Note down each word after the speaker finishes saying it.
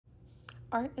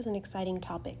Art is an exciting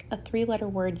topic, a three-letter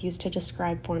word used to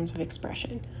describe forms of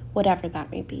expression, whatever that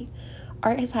may be.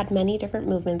 Art has had many different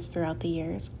movements throughout the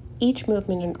years. Each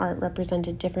movement in art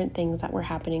represented different things that were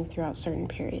happening throughout certain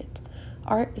periods.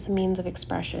 Art is a means of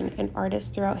expression, and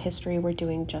artists throughout history were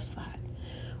doing just that.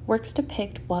 Works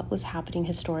depict what was happening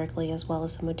historically as well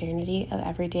as the modernity of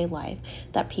everyday life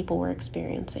that people were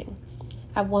experiencing.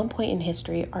 At one point in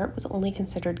history, art was only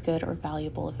considered good or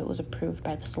valuable if it was approved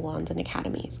by the salons and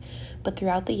academies, but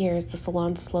throughout the years, the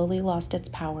salon slowly lost its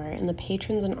power and the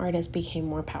patrons and artists became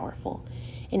more powerful.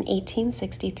 In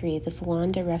 1863, the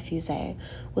Salon des Refusés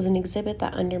was an exhibit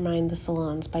that undermined the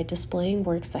salons by displaying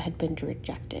works that had been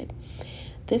rejected.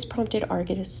 This prompted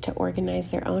artists to organize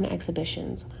their own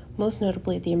exhibitions, most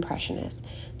notably the Impressionists.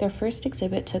 Their first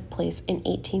exhibit took place in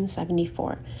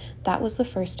 1874. That was the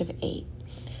first of 8.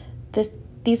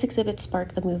 These exhibits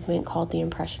sparked the movement called the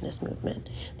Impressionist movement.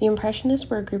 The Impressionists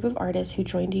were a group of artists who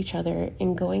joined each other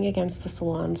in going against the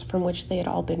salons from which they had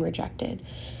all been rejected.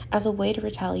 As a way to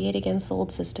retaliate against the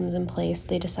old systems in place,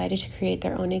 they decided to create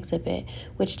their own exhibit,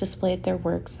 which displayed their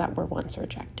works that were once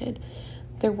rejected.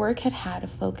 Their work had a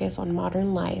focus on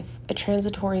modern life, a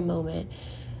transitory moment,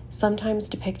 sometimes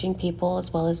depicting people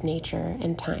as well as nature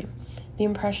and time. The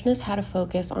Impressionists had a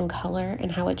focus on color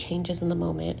and how it changes in the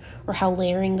moment, or how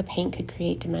layering the paint could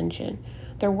create dimension.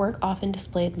 Their work often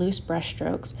displayed loose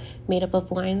brushstrokes, made up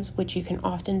of lines which you can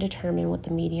often determine what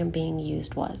the medium being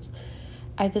used was.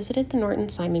 I visited the Norton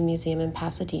Simon Museum in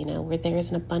Pasadena, where there is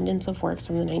an abundance of works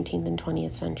from the 19th and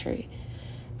 20th century.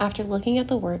 After looking at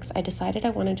the works, I decided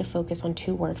I wanted to focus on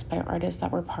 2 works by artists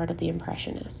that were part of the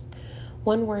Impressionists.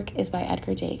 One work is by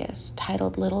Edgar Degas,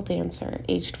 titled Little Dancer,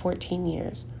 aged 14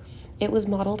 years. It was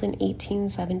modeled in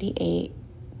 1878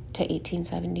 to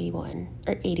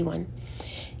 81,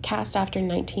 cast after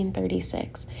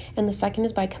 1936, and the second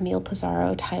is by Camille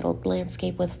Pissarro, titled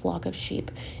Landscape with Flock of Sheep,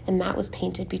 and that was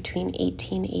painted between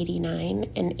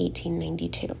 1889 and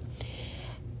 1892.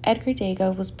 Edgar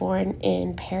Degas was born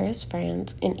in Paris,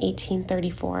 France in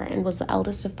 1834 and was the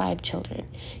eldest of 5 children.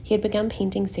 He had begun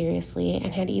painting seriously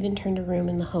and had even turned a room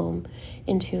in the home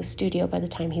into a studio by the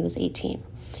time he was 18.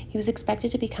 He was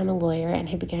expected to become a lawyer and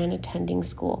had began attending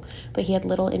school, but he had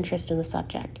little interest in the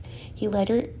subject. He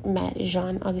later met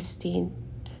Jean-Augustin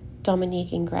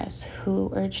Dominique Ingres,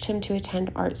 who urged him to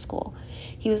attend art school.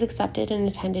 He was accepted and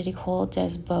attended École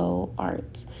des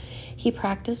Beaux-Arts. He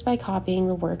practiced by copying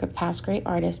the work of past great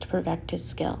artists to perfect his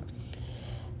skill.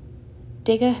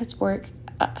 Degas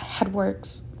had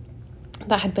works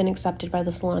that had been accepted by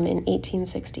the Salon in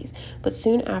 1860s, but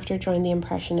soon after joined the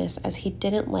Impressionists as he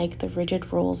didn't like the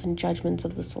rigid rules and judgments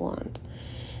of the salons.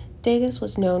 Degas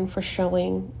was known for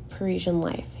showing Parisian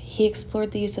life. He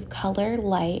explored the use of color,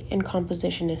 light, and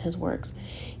composition in his works.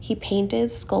 He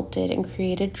painted, sculpted, and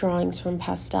created drawings from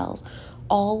pastels,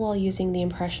 all while using the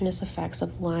Impressionist effects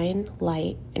of line,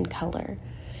 light, and color.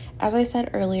 As I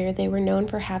said earlier, they were known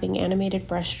for having animated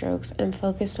brushstrokes and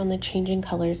focused on the changing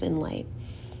colors in light.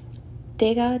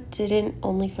 Degas didn't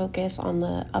only focus on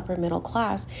the upper middle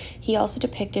class, he also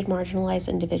depicted marginalized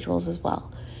individuals as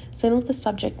well. Some of the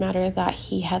subject matter that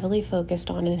he heavily focused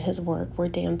on in his work were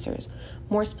dancers,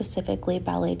 more specifically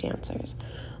ballet dancers.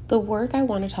 The work I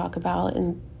want to talk about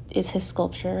is his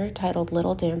sculpture titled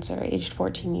Little Dancer, aged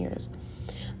 14 years.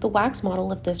 The wax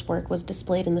model of this work was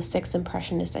displayed in the 6th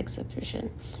Impressionist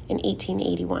exhibition in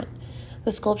 1881.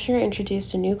 The sculpture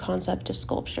introduced a new concept of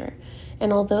sculpture,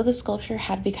 and although the sculpture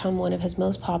had become one of his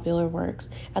most popular works,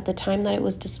 at the time that it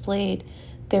was displayed,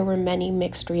 there were many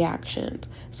mixed reactions.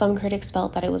 Some critics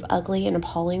felt that it was ugly and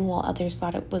appalling, while others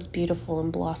thought it was beautiful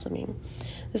and blossoming.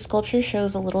 The sculpture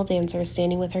shows a little dancer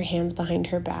standing with her hands behind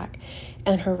her back,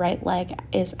 and her right leg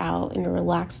is out in a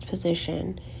relaxed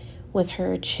position, with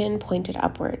her chin pointed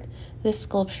upward. This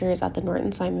sculpture is at the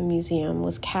Norton Simon Museum,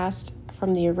 was cast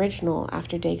from the original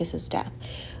after Degas' death,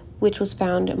 which was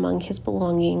found among his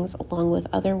belongings along with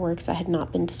other works that had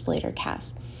not been displayed or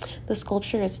cast. The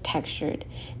sculpture is textured.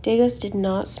 Degas did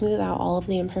not smooth out all of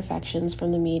the imperfections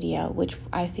from the media, which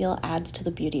I feel adds to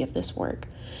the beauty of this work.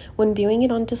 When viewing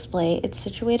it on display, it's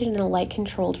situated in a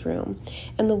light-controlled room,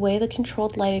 and the way the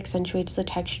controlled light accentuates the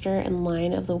texture and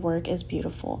line of the work is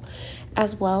beautiful,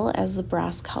 as well as the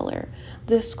brass color.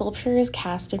 This sculpture is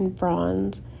cast in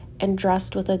bronze and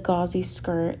dressed with a gauzy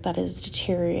skirt that is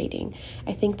deteriorating.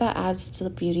 I think that adds to the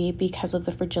beauty because of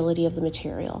the fragility of the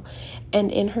material.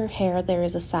 And in her hair, there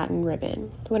is a satin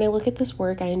ribbon. When I look at this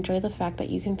work, I enjoy the fact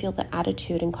that you can feel the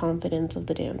attitude and confidence of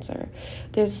the dancer.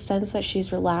 There's a sense that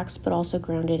she's relaxed but also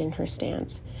grounded in her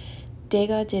stance.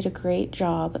 Degas did a great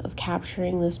job of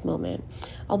capturing this moment.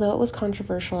 Although it was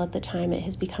controversial at the time, it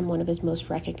has become one of his most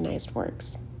recognized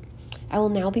works. I will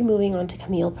now be moving on to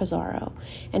Camille Pissarro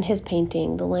and his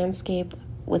painting, The Landscape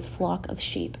with Flock of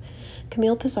Sheep.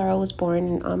 Camille Pissarro was born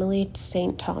in Amelie,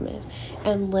 St. Thomas,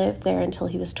 and lived there until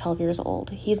he was 12 years old.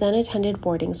 He then attended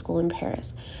boarding school in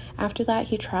Paris. After that,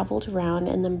 he traveled around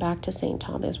and then back to St.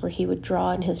 Thomas, where he would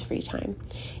draw in his free time.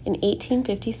 In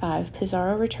 1855,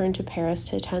 Pissarro returned to Paris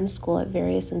to attend school at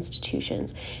various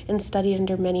institutions and studied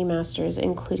under many masters,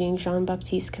 including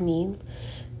Jean-Baptiste Camille,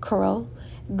 Corot,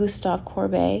 Gustave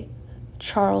Courbet,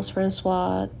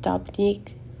 Charles-François Daubigny.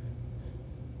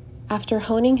 After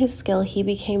honing his skill, he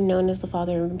became known as the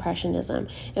father of Impressionism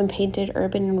and painted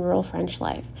urban and rural French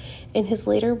life. In his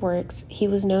later works, he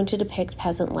was known to depict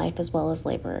peasant life as well as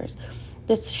laborers.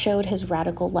 This showed his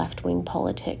radical left-wing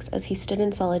politics as he stood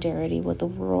in solidarity with the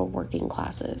rural working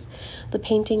classes. The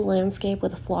painting Landscape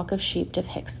with a Flock of Sheep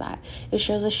depicts that. It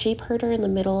shows a sheep herder in the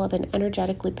middle of an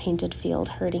energetically painted field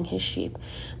herding his sheep.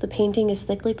 The painting is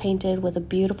thickly painted with a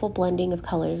beautiful blending of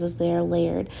colors as they are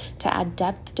layered to add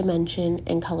depth, dimension,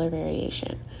 and color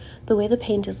variation. The way the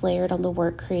paint is layered on the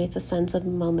work creates a sense of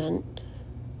moment,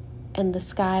 and the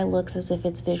sky looks as if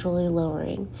it's visually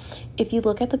lowering. If you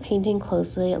look at the painting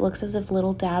closely, it looks as if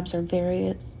little dabs or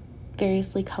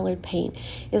variously colored paint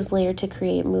is layered to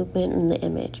create movement in the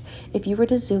image. If you were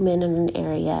to zoom in on an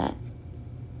area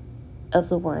of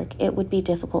the work, it would be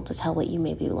difficult to tell what you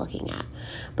may be looking at.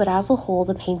 But as a whole,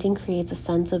 the painting creates a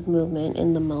sense of movement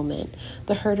in the moment.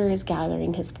 The herder is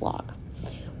gathering his flock.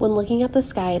 When looking at the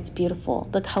sky, it's beautiful.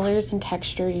 The colors and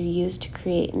texture are used to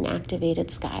create an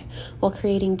activated sky, while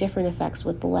creating different effects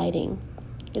with the lighting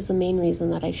is the main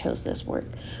reason that I chose this work.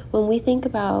 When we think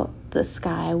about the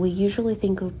sky, we usually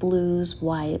think of blues,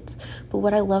 whites, but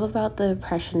what I love about the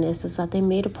Impressionists is that they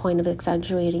made a point of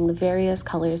accentuating the various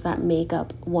colors that make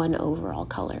up one overall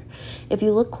color. If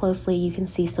you look closely, you can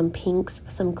see some pinks,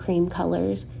 some cream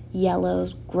colors,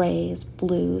 yellows, grays,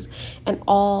 blues, and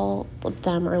all of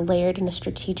them are layered in a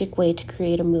strategic way to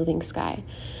create a moving sky.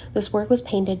 This work was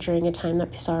painted during a time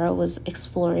that Pissarro was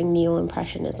exploring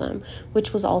Neo-Impressionism,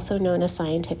 which was also known as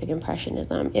Scientific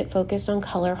Impressionism. It focused on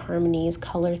color harmonies,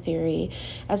 color theory,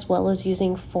 as well as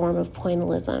using form of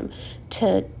pointillism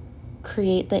to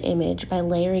create the image by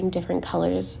layering different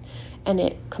colors, and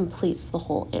it completes the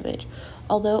whole image.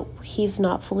 Although he's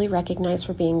not fully recognized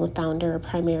for being the founder or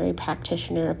primary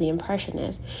practitioner of the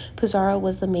Impressionists, Pissarro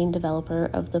was the main developer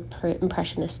of the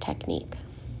Impressionist technique.